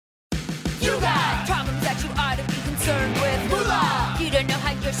concerned with moolah. You don't know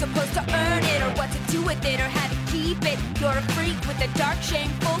how you're supposed to earn it, or what to do with it, or how to keep it. You're a freak with a dark,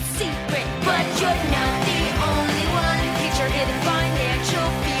 shameful secret, but you're not the only one. Get your hidden financial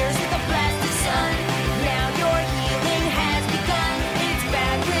fears with a blast of sun. Now your healing has begun. It's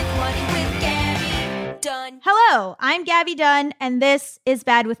Bad with Money with Gabby Dunn. Hello, I'm Gabby Dunn, and this is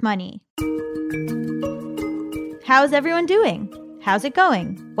Bad with Money. How's everyone doing? How's it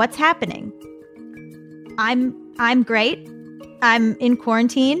going? What's happening? I'm great. I'm in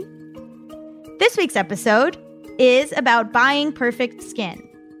quarantine. This week's episode is about buying perfect skin.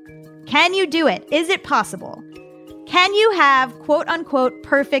 Can you do it? Is it possible? Can you have quote-unquote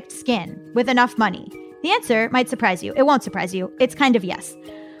perfect skin with enough money? The answer might surprise you. It won't surprise you. It's kind of yes.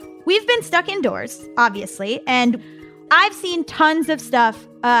 We've been stuck indoors, obviously, and I've seen tons of stuff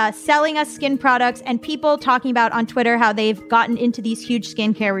selling us skin products and people talking about on Twitter how they've gotten into these huge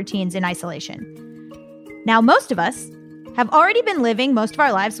skincare routines in isolation. Now, most of us have already been living most of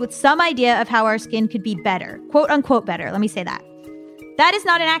our lives with some idea of how our skin could be better, quote unquote better. Let me say that. That is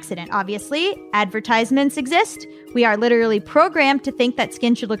not an accident, obviously. Advertisements exist. We are literally programmed to think that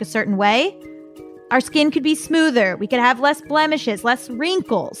skin should look a certain way. Our skin could be smoother. We could have less blemishes, less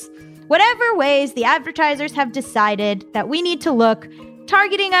wrinkles. Whatever ways the advertisers have decided that we need to look,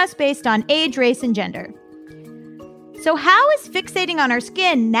 targeting us based on age, race, and gender. So how is fixating on our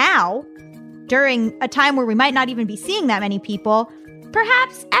skin now, during a time where we might not even be seeing that many people,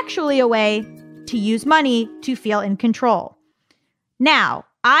 perhaps actually a way to use money to feel in control? Now,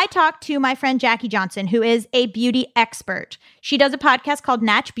 I talked to my friend Jackie Johnson, who is a beauty expert. She does a podcast called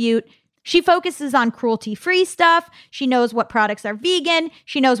Natch Beaut. She focuses on cruelty-free stuff. She knows what products are vegan.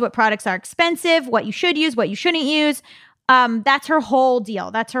 She knows what products are expensive, what you should use, what you shouldn't use. That's her whole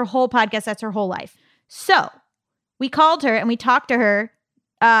deal. That's her whole podcast. That's her whole life. So we called her and we talked to her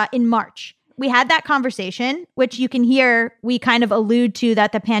in March. We had that conversation, which you can hear we kind of allude to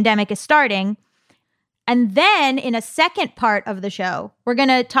that the pandemic is starting. And then in a second part of the show, we're going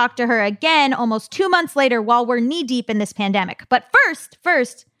to talk to her again almost 2 months later while we're knee deep in this pandemic. But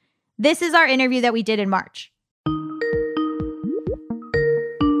first, this is our interview that we did in March.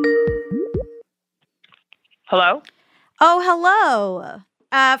 Hello? Oh, hello.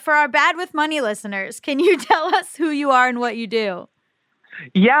 For our Bad with Money listeners, can you tell us who you are and what you do?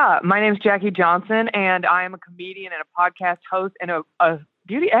 Yeah, my name's Jackie Johnson, and I am a comedian and a podcast host and a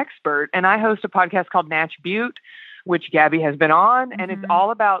beauty expert. And I host a podcast called Natch Beaut, which Gabby has been on. And it's all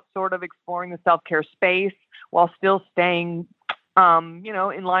about sort of exploring the self-care space while still staying,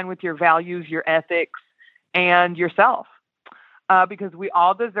 in line with your values, your ethics, and yourself. Because we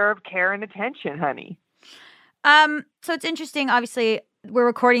all deserve care and attention, honey. So it's interesting. Obviously, we're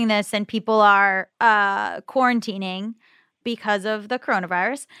recording this and people are quarantining because of the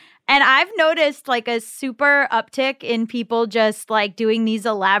coronavirus. And I've noticed like a super uptick in people just like doing these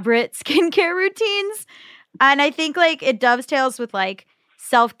elaborate skincare routines. And I think like it dovetails with like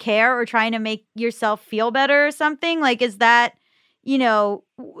self-care or trying to make yourself feel better or something. Like, is that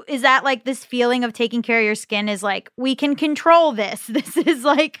like this feeling of taking care of your skin is like, we can control this. This is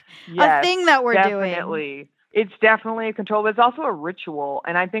like a thing that we're doing. It's definitely a control, but it's also a ritual.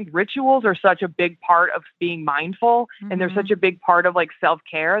 And I think rituals are such a big part of being mindful. And they're such a big part of like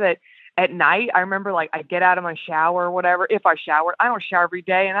self-care that at night, I remember like I get out of my shower or whatever. If I shower, I don't shower every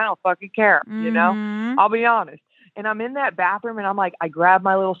day and I don't fucking care, I'll be honest. And I'm in that bathroom and I'm like, I grab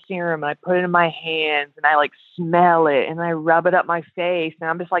my little serum and I put it in my hands and I like smell it and I rub it up my face. And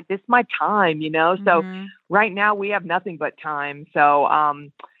I'm just like, this is my time, So right now we have nothing but time. So,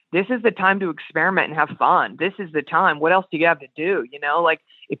 this is the time to experiment and have fun. This is the time. What else do you have to do? Like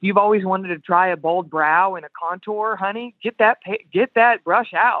if you've always wanted to try a bold brow and a contour, honey, get that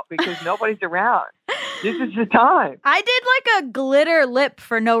brush out because nobody's around. This is the time. I did like a glitter lip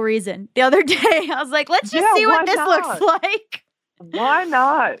for no reason the other day. I was like, let's just see what this looks like. Why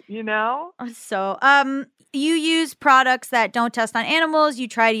not? So, you use products that don't test on animals. You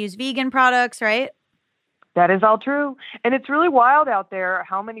try to use vegan products, right? That is all true. And it's really wild out there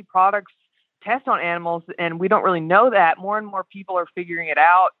how many products test on animals, and we don't really know that. More and more people are figuring it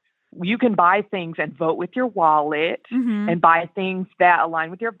out. You can buy things and vote with your wallet and buy things that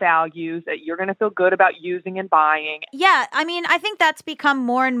align with your values that you're going to feel good about using and buying. Yeah, I mean, I think that's become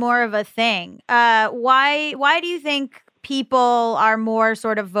more and more of a thing. Why do you think people are more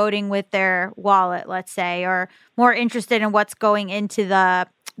sort of voting with their wallet, let's say, or more interested in what's going into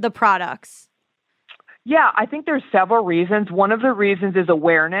the products? Yeah, I think there's several reasons. One of the reasons is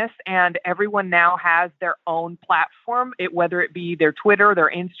awareness, and everyone now has their own platform, whether it be their Twitter,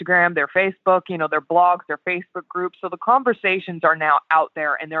 their Instagram, their Facebook, their blogs, their Facebook groups. So the conversations are now out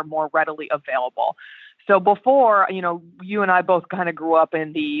there and they're more readily available. So before, you and I both kind of grew up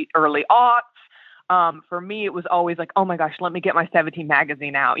in the early aughts. For me, it was always like, oh my gosh, let me get my 17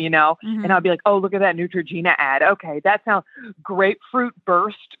 magazine out, Mm-hmm. and I'd be like, oh, look at that Neutrogena ad. Okay, that sounds grapefruit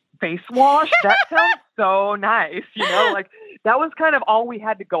burst face wash. That sounds so nice, like that was kind of all we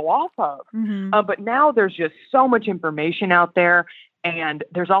had to go off of. Mm-hmm. But now there's just so much information out there, and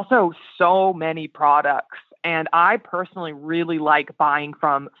there's also so many products. And I personally really like buying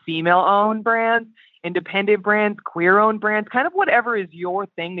from female-owned brands, independent brands, queer-owned brands, kind of whatever is your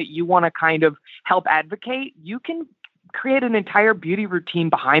thing that you want to kind of help advocate. You can create an entire beauty routine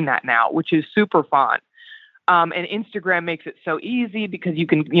behind that now, which is super fun. And Instagram makes it so easy because you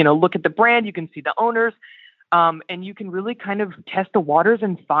can, look at the brand, you can see the owners, and you can really kind of test the waters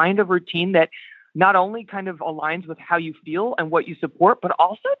and find a routine that not only kind of aligns with how you feel and what you support, but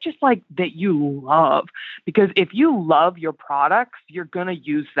also just like that you love. Because if you love your products, you're going to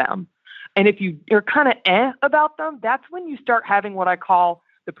use them. And if you're kind of about them, that's when you start having what I call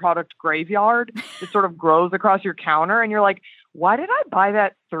the product graveyard. It sort of grows across your counter and you're like, why did I buy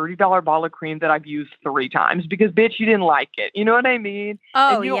that $30 bottle of cream that I've used 3 times? Because bitch, you didn't like it. You know what I mean?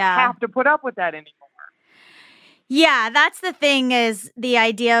 Oh, and you don't have to put up with that anymore. Yeah, that's the thing, is the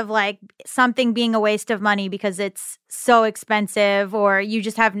idea of like something being a waste of money because it's so expensive, or you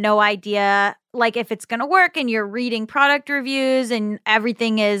just have no idea like if it's going to work, and you're reading product reviews and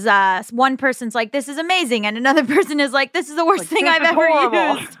everything is one person's like, this is amazing, and another person is like, this is the worst thing I've ever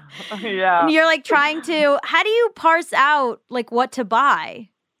used. Yeah. And you're like trying to, how do you parse out like what to buy?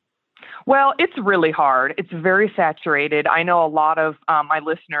 Well, it's really hard. It's very saturated. I know a lot of my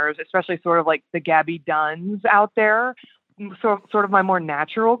listeners, especially sort of like the Gabby Dunns out there, sort of my more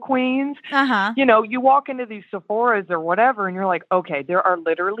natural queens. Uh-huh. You walk into these Sephoras or whatever, and you're like, okay, there are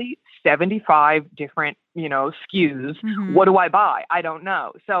literally 75 different, SKUs. Mm-hmm. What do I buy? I don't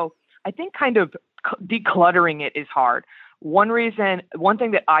know. So I think kind of decluttering it is hard. One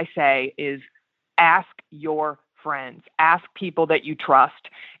thing that I say is ask your friends. Ask people that you trust.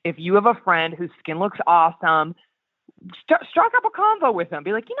 If you have a friend whose skin looks awesome, strike up a convo with them.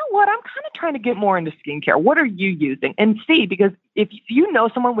 Be like, you know what? I'm kind of trying to get more into skincare. What are you using? And see, because if you know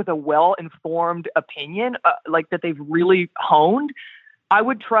someone with a well-informed opinion, like that they've really honed, I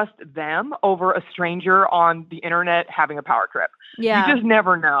would trust them over a stranger on the internet having a power trip. Yeah. You just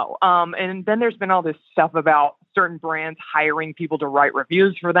never know. And then there's been all this stuff about certain brands hiring people to write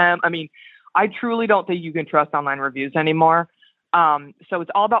reviews for them. I mean, I truly don't think you can trust online reviews anymore. So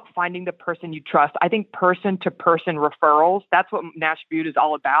it's all about finding the person you trust. I think person-to-person referrals, that's what Nash Beauty is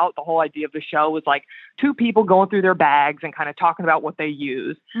all about. The whole idea of the show was like 2 people going through their bags and kind of talking about what they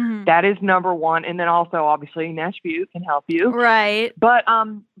use. Mm-hmm. That is number one. And then also, obviously, Nash Beauty can help you. Right. But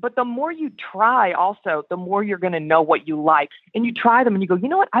the more you try also, the more you're going to know what you like. And you try them and you go, you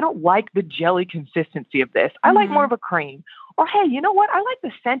know what? I don't like the jelly consistency of this. I like more of a cream. Or, hey, you know what? I like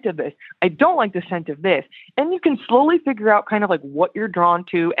the scent of this. I don't like the scent of this. And you can slowly figure out kind of like what you're drawn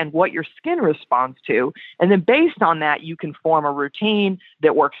to and what your skin responds to. And then based on that, you can form a routine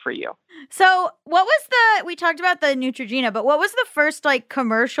that works for you. So we talked about the Neutrogena, but what was the first like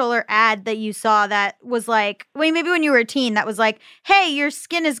commercial or ad that you saw that was like, maybe when you were a teen, that was like, hey, your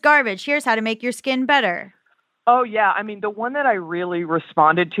skin is garbage. Here's how to make your skin better. Oh, yeah. I mean, the one that I really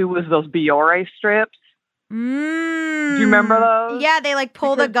responded to was those Biore strips. Do you remember those? Yeah, they like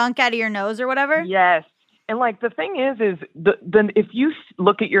pull the gunk out of your nose or whatever. Yes. And like the thing is then if you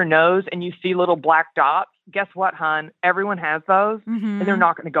look at your nose and you see little black dots, guess what, hon? Everyone has those, and they're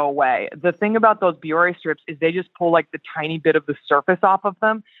not going to go away. The thing about those Biore strips is they just pull like the tiny bit of the surface off of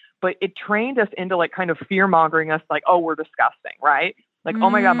them, but it trained us into like kind of fear mongering us like, oh, we're disgusting, right? Like, oh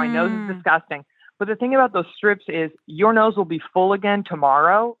my God, my nose is disgusting. But the thing about those strips is your nose will be full again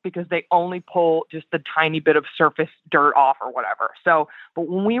tomorrow because they only pull just the tiny bit of surface dirt off or whatever. So, but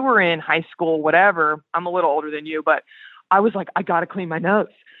when we were in high school, whatever, I'm a little older than you, but I was like, I got to clean my nose.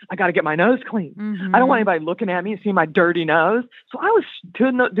 I got to get my nose clean. I don't want anybody looking at me and seeing my dirty nose. So I was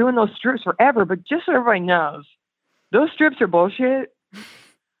doing those strips forever, but just so everybody knows, those strips are bullshit.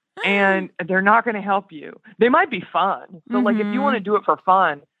 And they're not going to help you. They might be fun. So like if you want to do it for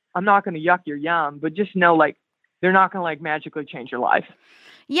fun, I'm not going to yuck your yum, but just know like they're not going to like magically change your life.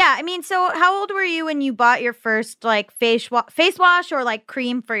 Yeah, I mean, so how old were you when you bought your first like face wash or like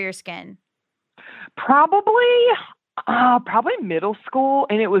cream for your skin? Probably middle school,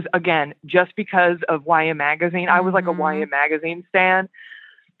 and it was again just because of YM magazine. I was like a YM magazine stan,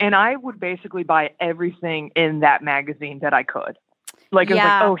 and I would basically buy everything in that magazine that I could. Like it was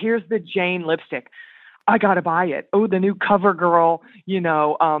like, oh, here's the Jane lipstick. I got to buy it. Oh, the new CoverGirl,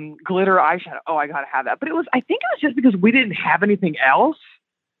 glitter eyeshadow. Oh, I got to have that. But I think it was just because we didn't have anything else.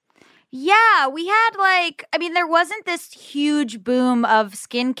 Yeah, we had there wasn't this huge boom of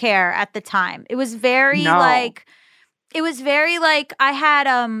skincare at the time. It was very No. I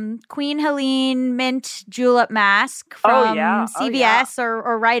had Queen Helene mint julep mask Oh from yeah. Oh yeah. CVS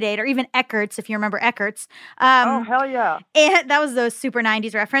or Rite Aid or even Eckert's, if you remember Eckert's. Oh hell yeah. And that was the super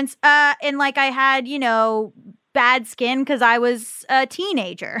 90s reference. And I had, bad skin because I was a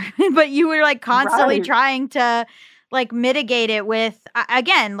teenager, but you were constantly Right. trying to mitigate it with,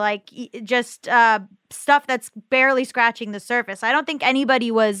 again, just stuff that's barely scratching the surface. I don't think anybody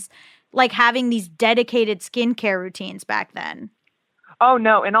was having these dedicated skincare routines back then. Oh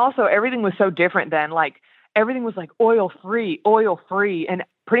no, and also everything was so different then. Like everything was oil free, and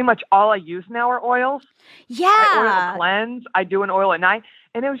pretty much all I use now are oils. Yeah. I oil cleanse. I do an oil at night,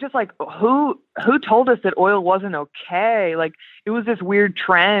 and it was just who told us that oil wasn't okay? It was this weird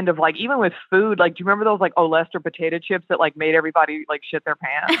trend of even with food. Do you remember those Olester potato chips that made everybody shit their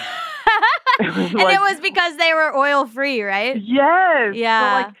pants? And it was because they were oil free, right? Yes.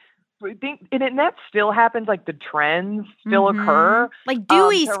 Yeah. So, and that still happens. The trends still occur.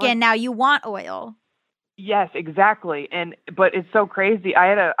 Dewy skin now, you want oil. Yes, exactly. But it's so crazy.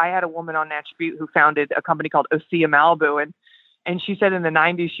 I had a woman on Natch Butte who founded a company called Osea Malibu, and she said in the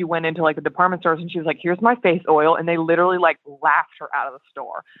 90s she went into the department stores and she was like, "Here's my face oil," and they literally laughed her out of the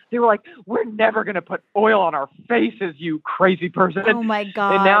store. They were like, "We're never gonna put oil on our faces, you crazy person." Oh my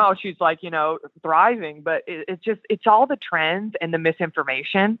God. And now she's thriving. But it's all the trends and the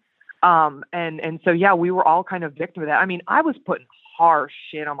misinformation. And so yeah, we were all kind of victim of that. I mean, I was putting harsh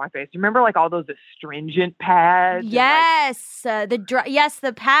shit on my face. Remember all those astringent pads? Yes,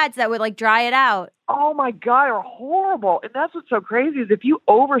 the pads that would dry it out. Oh my God, they're horrible. And that's what's so crazy is if you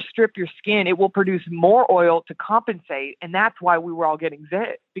overstrip your skin, it will produce more oil to compensate. And that's why we were all getting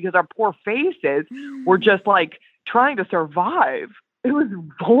zits, because our poor faces were just trying to survive. It was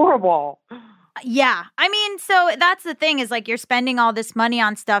horrible. Yeah. I mean, so that's the thing is you're spending all this money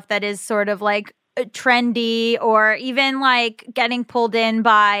on stuff that is sort of trendy, or even getting pulled in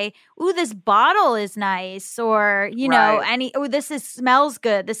by, ooh, this bottle is nice, or this smells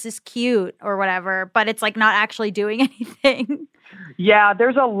good, this is cute, or whatever, but it's not actually doing anything. Yeah,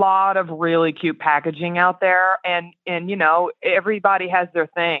 there's a lot of really cute packaging out there, and everybody has their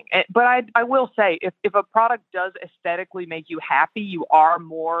thing. But I will say, if a product does aesthetically make you happy, you are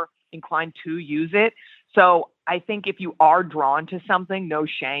more inclined to use it. So I think if you are drawn to something, no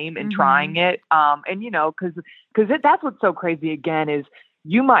shame in trying it. Because that's what's so crazy again is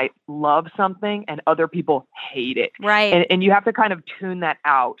you might love something and other people hate it. Right. And you have to kind of tune that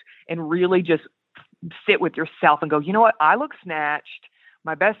out and really just sit with yourself and go, you know what? I look snatched.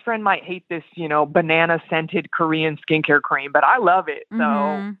 My best friend might hate this, banana scented Korean skincare cream, but I love it. So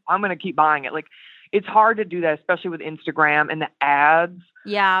I'm going to keep buying it. It's hard to do that, especially with Instagram and the ads.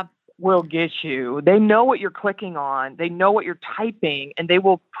 Yeah. Will get you. They know what you're clicking on. They know what you're typing, and they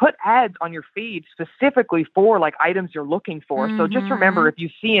will put ads on your feed specifically for items you're looking for. So just remember, if you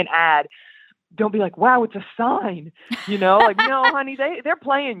see an ad, don't be like, "Wow, it's a sign." No, honey, they're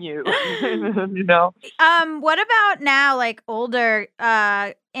playing you. What about now, older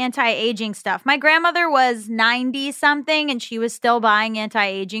anti-aging stuff? My grandmother was 90 something, and she was still buying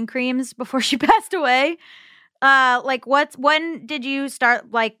anti-aging creams before she passed away. When did you start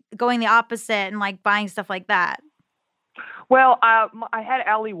going the opposite and buying stuff like that? Well, I had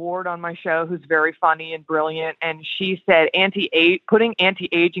Allie Ward on my show, who's very funny and brilliant, and she said putting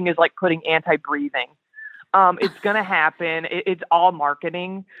anti-aging is like putting anti-breathing. It's going to happen. It's all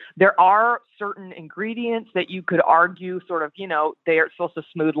marketing. There are certain ingredients that you could argue sort of, they are supposed to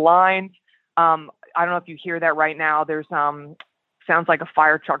smooth lines. I don't know if you hear that right now. There's sounds like a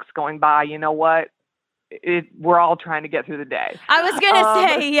fire truck's going by. You know what? We're all trying to get through the day. I was going to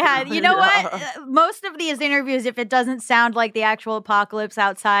say, yeah, you know what? Most of these interviews, if it doesn't sound like the actual apocalypse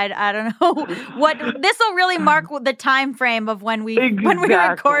outside, I don't know what, this will really mark the time frame of when we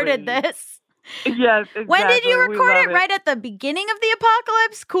recorded this. Yes, exactly. When did you record it? Right at the beginning of the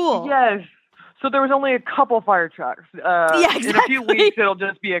apocalypse? Cool. Yes. So there was only a couple fire trucks. Yeah, exactly. In a few weeks, it'll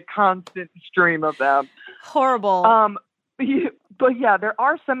just be a constant stream of them. Horrible. But yeah, there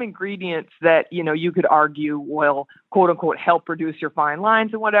are some ingredients that, you could argue will, quote unquote, help reduce your fine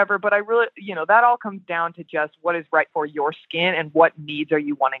lines and whatever. But I really, that all comes down to just what is right for your skin and what needs are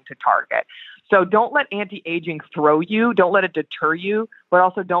you wanting to target. So don't let anti-aging throw you. Don't let it deter you, but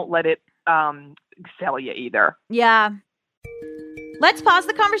also don't let it sell you either. Yeah. Let's pause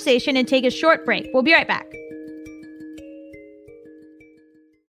the conversation and take a short break. We'll be right back.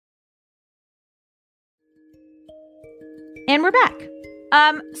 And we're back.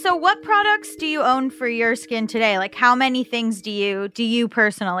 So what products do you own for your skin today? Like how many things do you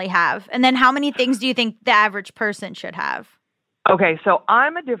personally have? And then how many things do you think the average person should have? Okay, so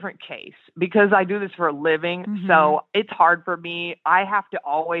I'm a different case because I do this for a living. Mm-hmm. So it's hard for me. I have to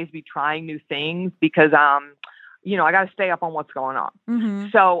always be trying new things because I got to stay up on what's going on. Mm-hmm.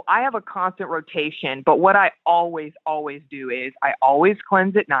 So I have a constant rotation, but what I always do is I always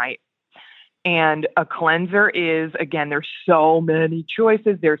cleanse at night. And a cleanser is, again, there's so many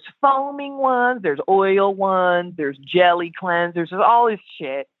choices. There's foaming ones, there's oil ones, there's jelly cleansers, there's all this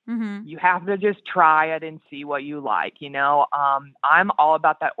shit. Mm-hmm. You have to just try it and see what you like, I'm all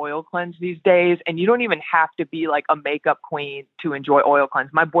about that oil cleanse these days, and you don't even have to be like a makeup queen to enjoy oil cleanse.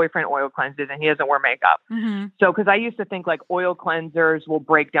 My boyfriend oil cleanses, and he doesn't wear makeup. Mm-hmm. So, because I used to think like oil cleansers will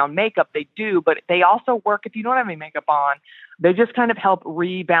break down makeup. They do, but they also work if you don't have any makeup on. They just kind of help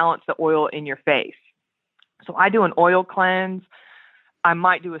rebalance the oil in your face. So I do an oil cleanse. I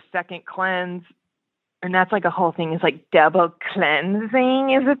might do a second cleanse. And that's like a whole thing. It's like double cleansing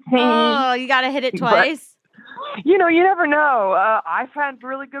is a thing. Oh, you got to hit it twice. But, you never know. I've had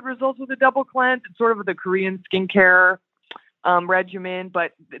really good results with a double cleanse. It's sort of the Korean skincare regimen,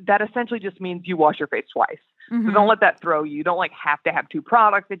 but that essentially just means you wash your face twice. Mm-hmm. So don't let that throw you. You don't have to have two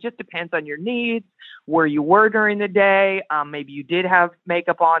products. It just depends on your needs, where you were during the day. Maybe you did have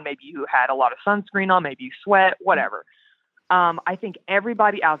makeup on. Maybe you had a lot of sunscreen on. Maybe you sweat, whatever. I think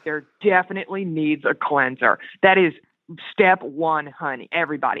everybody out there definitely needs a cleanser. That is step one, honey.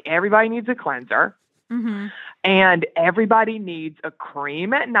 Everybody needs a cleanser. Mm-hmm. And everybody needs a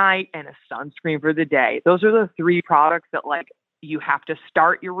cream at night and a sunscreen for the day. Those are the three products that you have to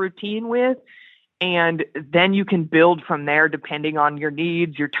start your routine with. And then you can build from there depending on your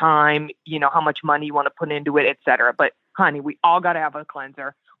needs, your time, how much money you want to put into it, et cetera. But honey, we all got to have a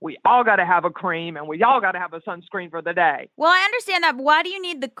cleanser. We all got to have a cream, and we all got to have a sunscreen for the day. Well, I understand that, but why do you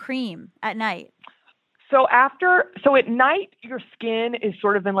need the cream at night? So at night, your skin is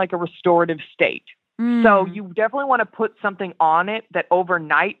sort of in like a restorative state. Mm. So you definitely want to put something on it that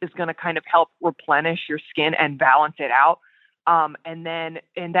overnight is going to kind of help replenish your skin and balance it out. And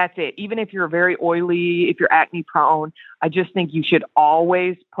that's it. Even if you're very oily, if you're acne prone, I just think you should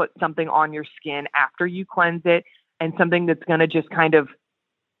always put something on your skin after you cleanse it, and something that's going to just kind of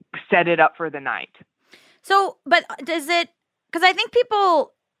set it up for the night. So, but does it, because I think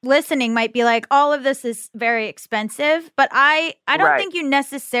people listening might be like, all of this is very expensive, but I don't think you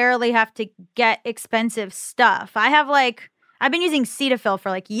necessarily have to get expensive stuff. I've been using Cetaphil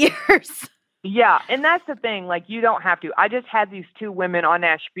for years. Yeah. And that's the thing. You don't have to. I just had these two women on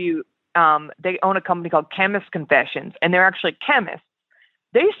Ash Butte. They own a company called Chemist Confessions, and they're actually chemists.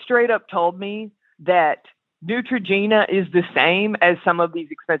 They straight up told me that Neutrogena is the same as some of these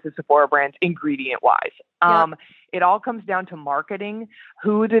expensive Sephora brands ingredient-wise. Yep. It all comes down to marketing.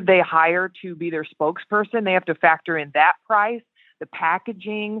 Who did they hire to be their spokesperson? They have to factor in that price, the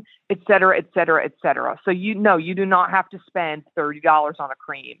packaging, et cetera, et cetera, et cetera. So you do not have to spend $30 on a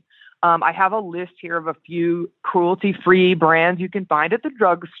cream. I have a list here of a few cruelty-free brands you can find at the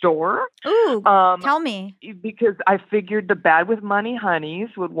drugstore. Ooh, tell me. Because I figured the Bad with Money honeys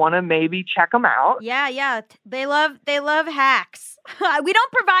would want to maybe check them out. Yeah. They love hacks. We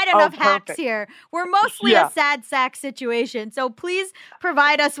don't provide enough hacks here. We're mostly a sad sack situation. So please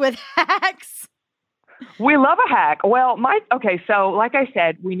provide us with hacks. We love a hack. Well, so like I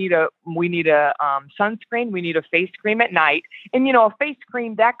said, we need a sunscreen. We need a face cream at night. And, a face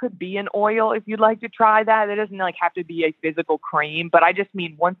cream, that could be an oil if you'd like to try that. It doesn't have to be a physical cream, but I just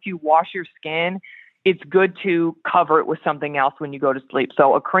mean once you wash your skin, it's good to cover it with something else when you go to sleep.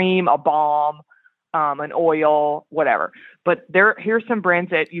 So a cream, a balm, an oil, whatever. But here's some brands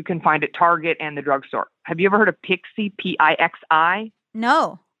that you can find at Target and the drugstore. Have you ever heard of Pixi, Pixi?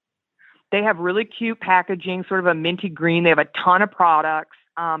 No. They have really cute packaging, sort of a minty green. They have a ton of products.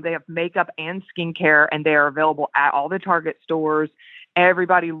 They have makeup and skincare, and they are available at all the Target stores.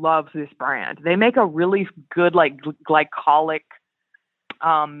 Everybody loves this brand. They make a really good, glycolic.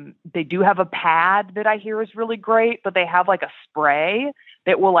 They do have a pad that I hear is really great, but they have a spray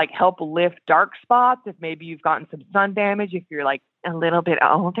that will help lift dark spots if maybe you've gotten some sun damage, if you're a little bit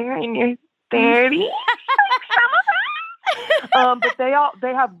older in your 30s. But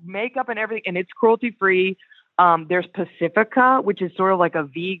they have makeup and everything, and it's cruelty free. There's Pacifica, which is sort of like a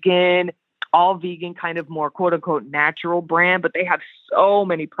vegan, all vegan kind of more quote unquote natural brand, but they have so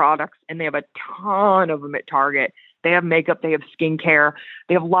many products and they have a ton of them at Target. They have makeup, they have skincare,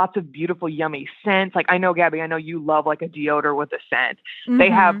 they have lots of beautiful, yummy scents. Like I know, Gabby, I know you love like a deodorant with a scent. They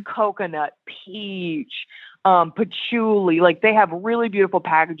have coconut, peach, patchouli. Like they have really beautiful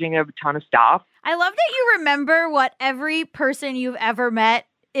packaging of a ton of stuff. I love that you remember what every person you've ever met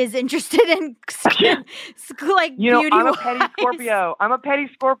is interested in, like, you know, beauty. I'm a petty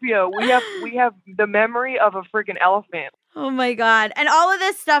Scorpio. We have the memory of a freaking elephant. Oh my God. And all of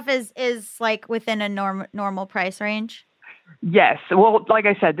this stuff is like within a normal price range? Yes. Well, like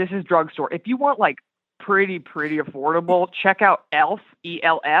I said, this is drugstore. If you want like pretty affordable, check out Elf,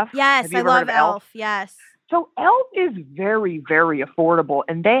 ELF. Yes, I love Elf. Yes. So Elf is very, very affordable,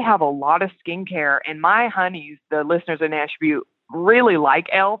 and they have a lot of skincare. And my honeys, the listeners in Nashville, really like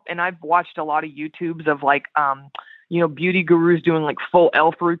Elf. And I've watched a lot of YouTubes of like, beauty gurus doing like full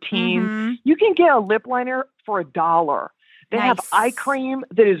Elf routines. You can get a lip liner for $1. They have eye cream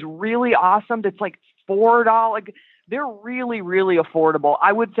that is really awesome. That's like $4. Like, they're really, really affordable.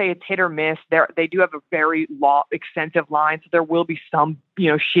 I would say it's hit or miss. They do have a very extensive line, so there will be some,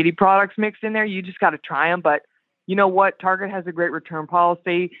 shitty products mixed in there. You just got to try them. But you know what? Target has a great return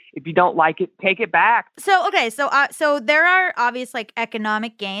policy. If you don't like it, take it back. So, okay. So there are obvious like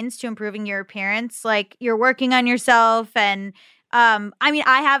economic gains to improving your appearance. Like you're working on yourself and,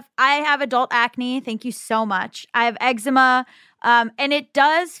 I have adult acne. Thank you so much. I have eczema. And it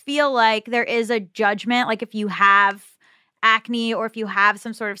does feel like there is a judgment. Like if you have acne or if you have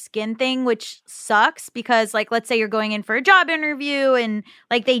some sort of skin thing, which sucks because like, let's say you're going in for a job interview and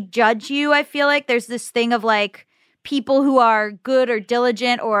like they judge you. I feel like there's this thing of like people who are good or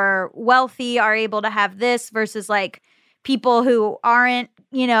diligent or wealthy are able to have this versus like people who aren't,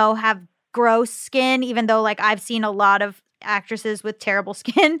 have gross skin, even though like I've seen a lot of actresses with terrible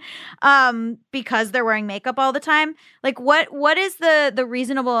skin because they're wearing makeup all the time. Like what is the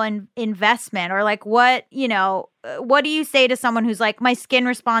reasonable investment, or like what do you say to someone who's like, my skin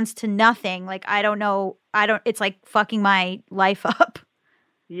responds to nothing, like it's like fucking my life up?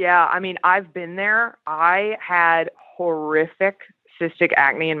 Yeah, I mean, I've been there. I had horrific cystic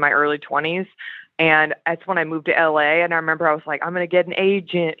acne in my early 20s. And that's when I moved to LA. And I remember I was like, I'm going to get an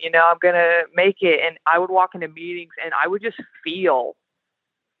agent, I'm going to make it. And I would walk into meetings and I would just feel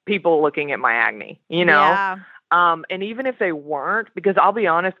people looking at my acne, Yeah. And even if they weren't, because I'll be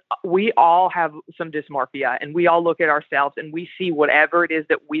honest, we all have some dysmorphia and we all look at ourselves and we see whatever it is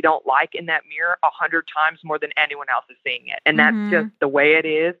that we don't like in that mirror 100 times more than anyone else is seeing it. And that's just the way it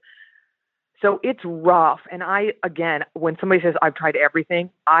is. So it's rough. And when somebody says I've tried everything,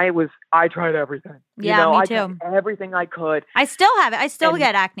 I tried everything. Yeah, me I too. tried everything I could. I still have it. I still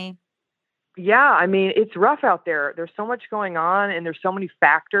get acne. Yeah. I mean, it's rough out there. There's so much going on and there's so many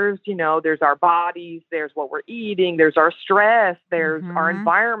factors, there's our bodies, there's what we're eating, there's our stress, there's our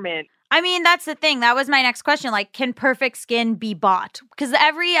environment. I mean, that's the thing. That was my next question. Like, can perfect skin be bought? Because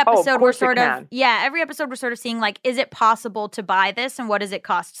every episode we're sort of seeing like, is it possible to buy this and what does it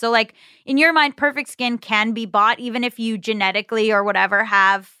cost? So like in your mind, perfect skin can be bought even if you genetically or whatever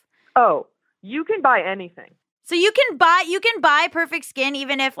have. Oh, you can buy anything. So you can buy perfect skin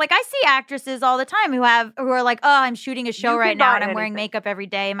even if, like, I see actresses all the time who are like, oh, I'm shooting a show right now and I'm wearing makeup every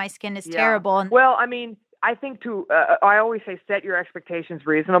day and my skin is terrible. And well, I mean, I think I always say set your expectations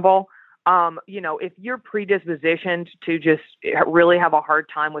reasonable. If you're predispositioned to just really have a hard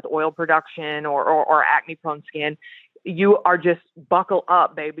time with oil production or acne prone skin, you are just buckle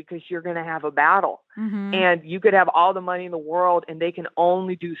up, babe, because you're going to have a battle. And you could have all the money in the world and they can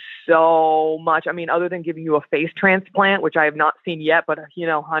only do so much. I mean, other than giving you a face transplant, which I have not seen yet, but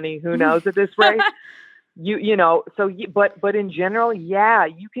honey, who knows at this rate? But in general, yeah,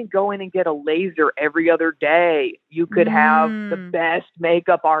 you can go in and get a laser every other day. You could have the best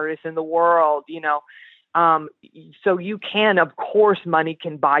makeup artist in the world, so you can, of course, money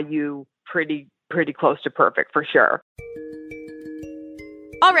can buy you pretty close to perfect for sure.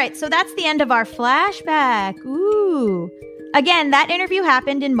 All right, so that's the end of our flashback. Ooh. Again, that interview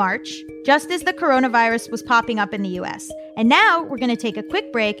happened in March, just as the coronavirus was popping up in the US. And now we're going to take a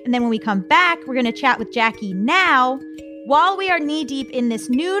quick break. And then when we come back, we're going to chat with Jackie now while we are knee deep in this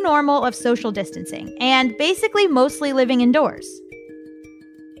new normal of social distancing and basically mostly living indoors.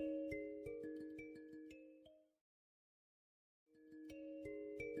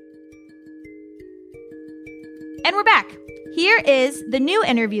 And we're back. Here is the new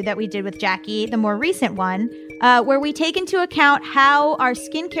interview that we did with Jackie, the more recent one, where we take into account how our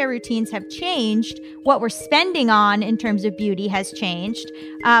skincare routines have changed, what we're spending on in terms of beauty has changed,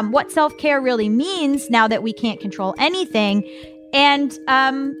 what self-care really means now that we can't control anything, and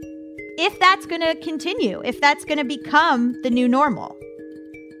if that's going to continue, if that's going to become the new normal.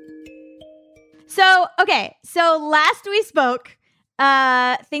 So, okay. So last we spoke,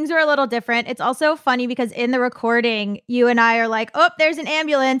 things were a little different. It's also funny because in the recording, you and I are like, oh, there's an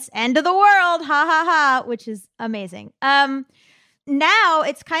ambulance, end of the world, ha ha ha, which is amazing. Now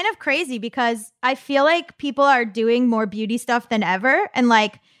it's kind of crazy because I feel like people are doing more beauty stuff than ever and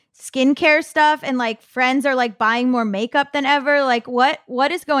like skincare stuff, and like friends are like buying more makeup than ever. Like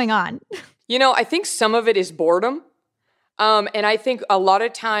what is going on? You know, I think some of it is boredom. And I think a lot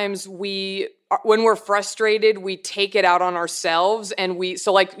of times when we're frustrated, we take it out on ourselves, and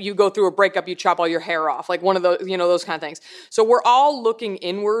so like you go through a breakup, you chop all your hair off, like one of those, those kind of things. So we're all looking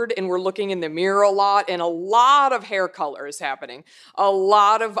inward, and we're looking in the mirror a lot, and a lot of hair color is happening.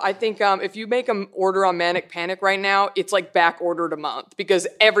 I think if you make an order on Manic Panic right now, it's like back ordered a month because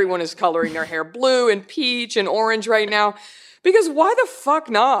everyone is coloring their hair blue and peach and orange right now. Because why the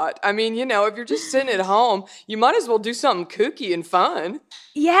fuck not? I mean, if you're just sitting at home, you might as well do something kooky and fun.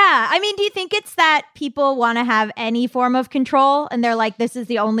 Yeah. I mean, do you think it's that people want to have any form of control and they're like, this is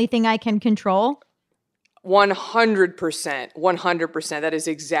the only thing I can control? 100%. 100%. That is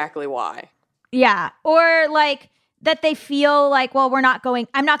exactly why. Yeah. Or like that they feel like, well,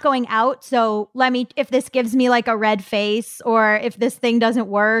 I'm not going out. So if this gives me like a red face, or if this thing doesn't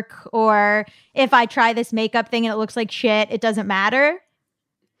work, or if I try this makeup thing and it looks like shit, it doesn't matter.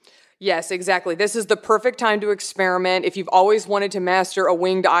 Yes, exactly. This is the perfect time to experiment. If you've always wanted to master a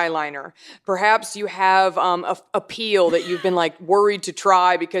winged eyeliner, perhaps you have a peel that you've been like worried to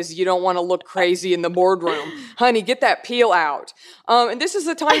try because you don't want to look crazy in the boardroom. Honey, get that peel out. And this is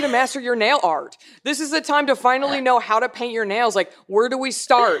the time to master your nail art. This is the time to finally know how to paint your nails. Like, where do we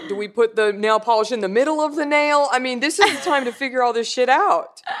start? Do we put the nail polish in the middle of the nail? I mean, this is the time to figure all this shit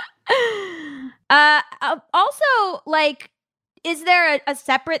out. Also, like, is there a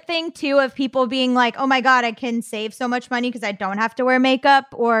separate thing, too, of people being like, oh, my God, I can save so much money because I don't have to wear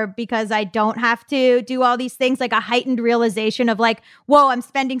makeup, or because I don't have to do all these things, like a heightened realization of like, whoa, I'm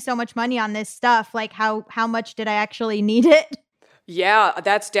spending so much money on this stuff. Like, how much did I actually need it? Yeah,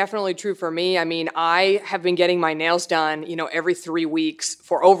 that's definitely true for me. I mean, I have been getting my nails done, every 3 weeks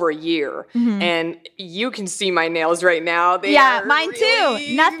for over a year. Mm-hmm. And you can see my nails right now. Mine really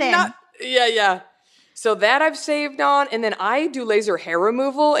too. Nothing. Yeah. So that I've saved on, and then I do laser hair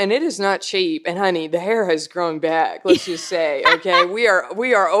removal, and it is not cheap. And honey, the hair has grown back. Let's just say, okay, we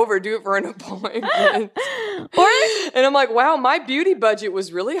are overdue for an appointment. And I'm like, wow, my beauty budget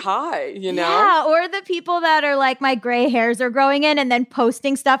was really high, Yeah, or the people that are like, my gray hairs are growing in, and then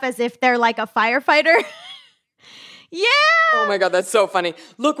posting stuff as if they're like a firefighter. Yeah. Oh my God, that's so funny.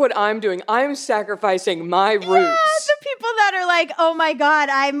 Look what I'm doing. I'm sacrificing my roots. Yeah, the people that are like, oh my God,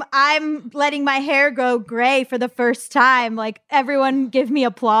 I'm letting my hair go gray for the first time. Like, everyone give me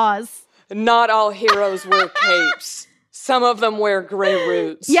applause. Not all heroes wear capes. Some of them wear gray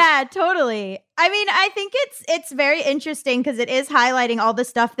roots. Yeah, totally. I mean, I think it's very interesting because it is highlighting all the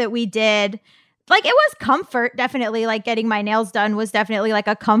stuff that we did. Like, it was comfort, definitely. Like, getting my nails done was definitely like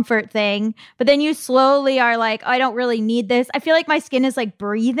a comfort thing. But then you slowly are like, oh, I don't really need this. I feel like my skin is like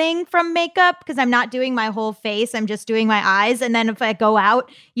breathing from makeup because I'm not doing my whole face. I'm just doing my eyes. And then if I go out,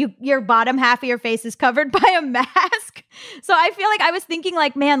 your bottom half of your face is covered by a mask. So I feel like I was thinking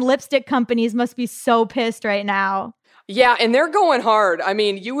like, man, lipstick companies must be so pissed right now. Yeah, and they're going hard. I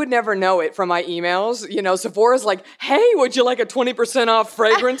mean, you would never know it from my emails. Sephora's like, hey, would you like a 20% off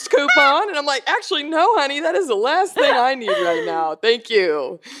fragrance coupon? And I'm like, actually, no, honey, that is the last thing I need right now. Thank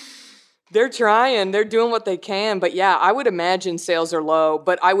you. They're trying. They're doing what they can. But yeah, I would imagine sales are low.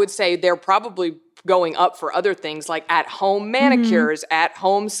 But I would say they're probably going up for other things like at-home manicures,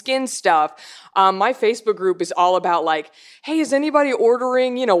 at-home skin stuff. My Facebook group is all about like, hey, is anybody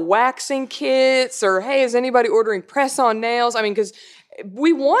ordering, waxing kits? Or hey, is anybody ordering press-on nails? I mean, because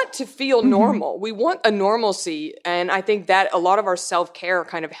we want to feel normal. We want a normalcy. And I think that a lot of our self-care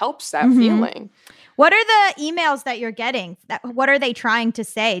kind of helps that feeling. What are the emails that you're getting? What are they trying to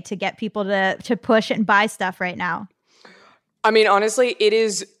say to get people to push and buy stuff right now? I mean, honestly,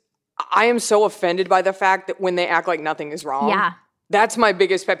 I am so offended by the fact that when they act like nothing is wrong. Yeah. That's my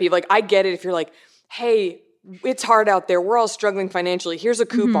biggest pet peeve. Like, I get it if you're like, hey, it's hard out there. We're all struggling financially. Here's a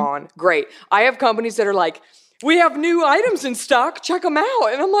coupon. Great. I have companies that are like, we have new items in stock. Check them out.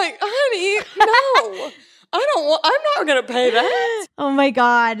 And I'm like, honey, no. I'm not going to pay that. Oh my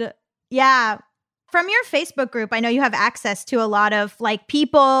God. Yeah. From your Facebook group, I know you have access to a lot of like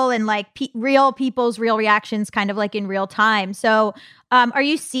people and like real people's real reactions kind of like in real time. So are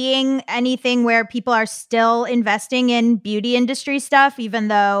you seeing anything where people are still investing in beauty industry stuff, even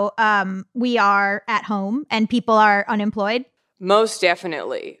though we are at home and people are unemployed? Most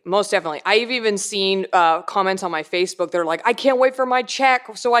definitely. Most definitely. I've even seen comments on my Facebook that are like, I can't wait for my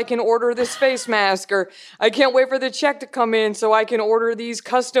check so I can order this face mask, or I can't wait for the check to come in so I can order these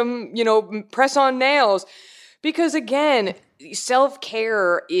custom, press-on nails. Because again,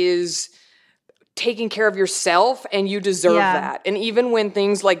 self-care is taking care of yourself, and you deserve that. And even when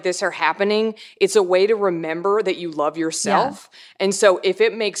things like this are happening, it's a way to remember that you love yourself. Yeah. And so if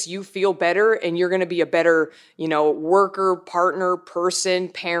it makes you feel better and you're going to be a better, worker, partner, person,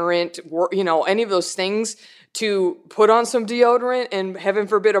 parent, any of those things, to put on some deodorant and heaven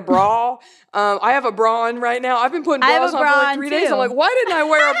forbid a bra. I have a bra on right now. I've been putting bras on for like 3 days. I'm like, why didn't I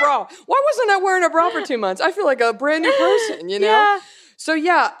wear a bra? Why wasn't I wearing a bra for 2 months? I feel like a brand new person, Yeah. So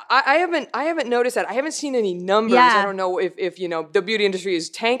I haven't noticed that. I haven't seen any numbers. Yeah. I don't know if the beauty industry is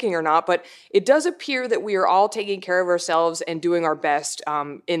tanking or not, but it does appear that we are all taking care of ourselves and doing our best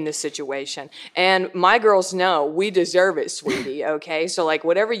in this situation. And my girls know we deserve it, sweetie. Okay, so like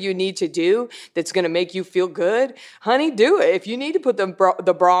whatever you need to do that's going to make you feel good, honey, do it. If you need to put the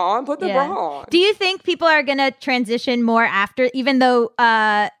bra on, put the bra on. Do you think people are going to transition more after, even though?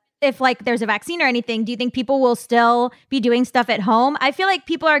 If like there's a vaccine or anything, do you think people will still be doing stuff at home? I feel like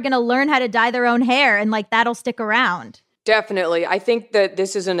people are going to learn how to dye their own hair, and like that'll stick around. Definitely. I think that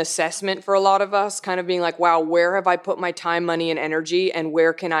this is an assessment for a lot of us, kind of being like, wow, where have I put my time, money, and energy, and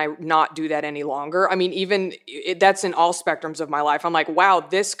where can I not do that any longer? I mean, even that's in all spectrums of my life. I'm like, wow,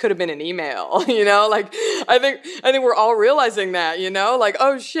 this could have been an email, like I think we're all realizing that, like,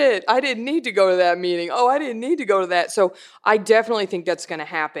 oh shit, I didn't need to go to that meeting. Oh, I didn't need to go to that. So I definitely think that's going to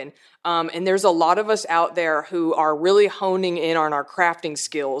happen. And there's a lot of us out there who are really honing in on our crafting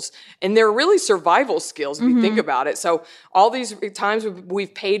skills, and they're really survival skills if you think about it. So all these times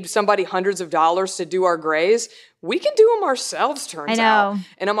we've paid somebody hundreds of dollars to do our grays, we can do them ourselves, turns out.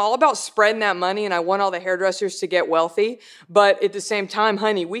 And I'm all about spreading that money, and I want all the hairdressers to get wealthy. But at the same time,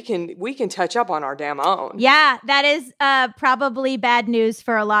 honey, we can touch up on our damn own. Yeah, that is probably bad news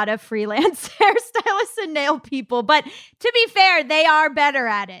for a lot of freelance hairstylists and nail people. But to be fair, they are better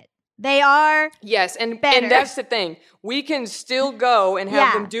at it. They are Yes, and better. that's the thing. We can still go and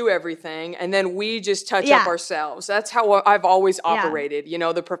have them do everything, and then we just touch up ourselves. That's how I've always operated.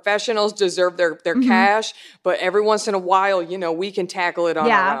 The professionals deserve their cash, but every once in a while, we can tackle it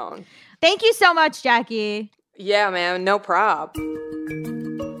on our own. Thank you so much, Jackie. Yeah, man, no prob.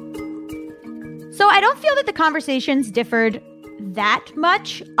 So I don't feel that the conversations differed that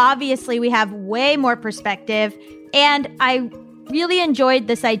much. Obviously, we have way more perspective, and I really enjoyed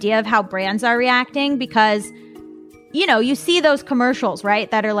this idea of how brands are reacting because, you see those commercials, right?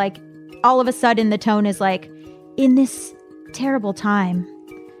 That are like, all of a sudden the tone is like, in this terrible time,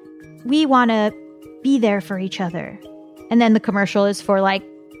 we want to be there for each other. And then the commercial is for like,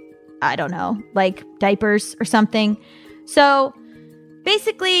 I don't know, like diapers or something. So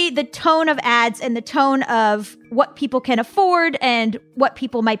basically the tone of ads and the tone of what people can afford and what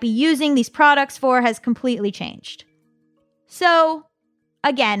people might be using these products for has completely changed. So,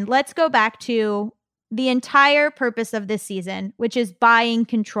 again, let's go back to the entire purpose of this season, which is buying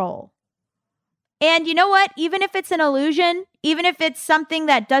control. And you know what? Even if it's an illusion, even if it's something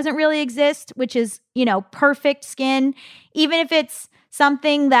that doesn't really exist, which is, perfect skin, even if it's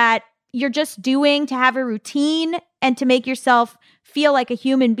something that you're just doing to have a routine and to make yourself feel like a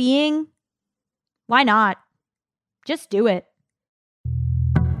human being, why not? Just do it.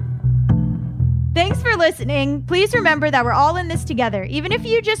 Thanks for listening. Please remember that we're all in this together. Even if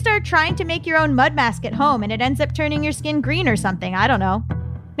you just are trying to make your own mud mask at home and it ends up turning your skin green or something, I don't know.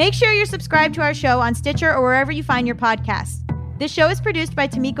 Make sure you're subscribed to our show on Stitcher or wherever you find your podcasts. This show is produced by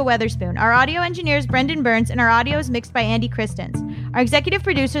Tamika Weatherspoon. Our audio engineer is Brendan Burns, and our audio is mixed by Andy Christens. Our executive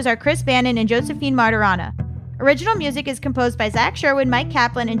producers are Chris Bannon and Josephine Martirana. Original music is composed by Zach Sherwood, Mike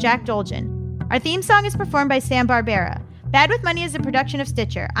Kaplan, and Jack Dolgen. Our theme song is performed by Sam Barbera. Bad with Money is a production of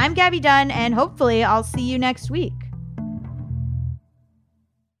Stitcher. I'm Gabby Dunn, and hopefully I'll see you next week.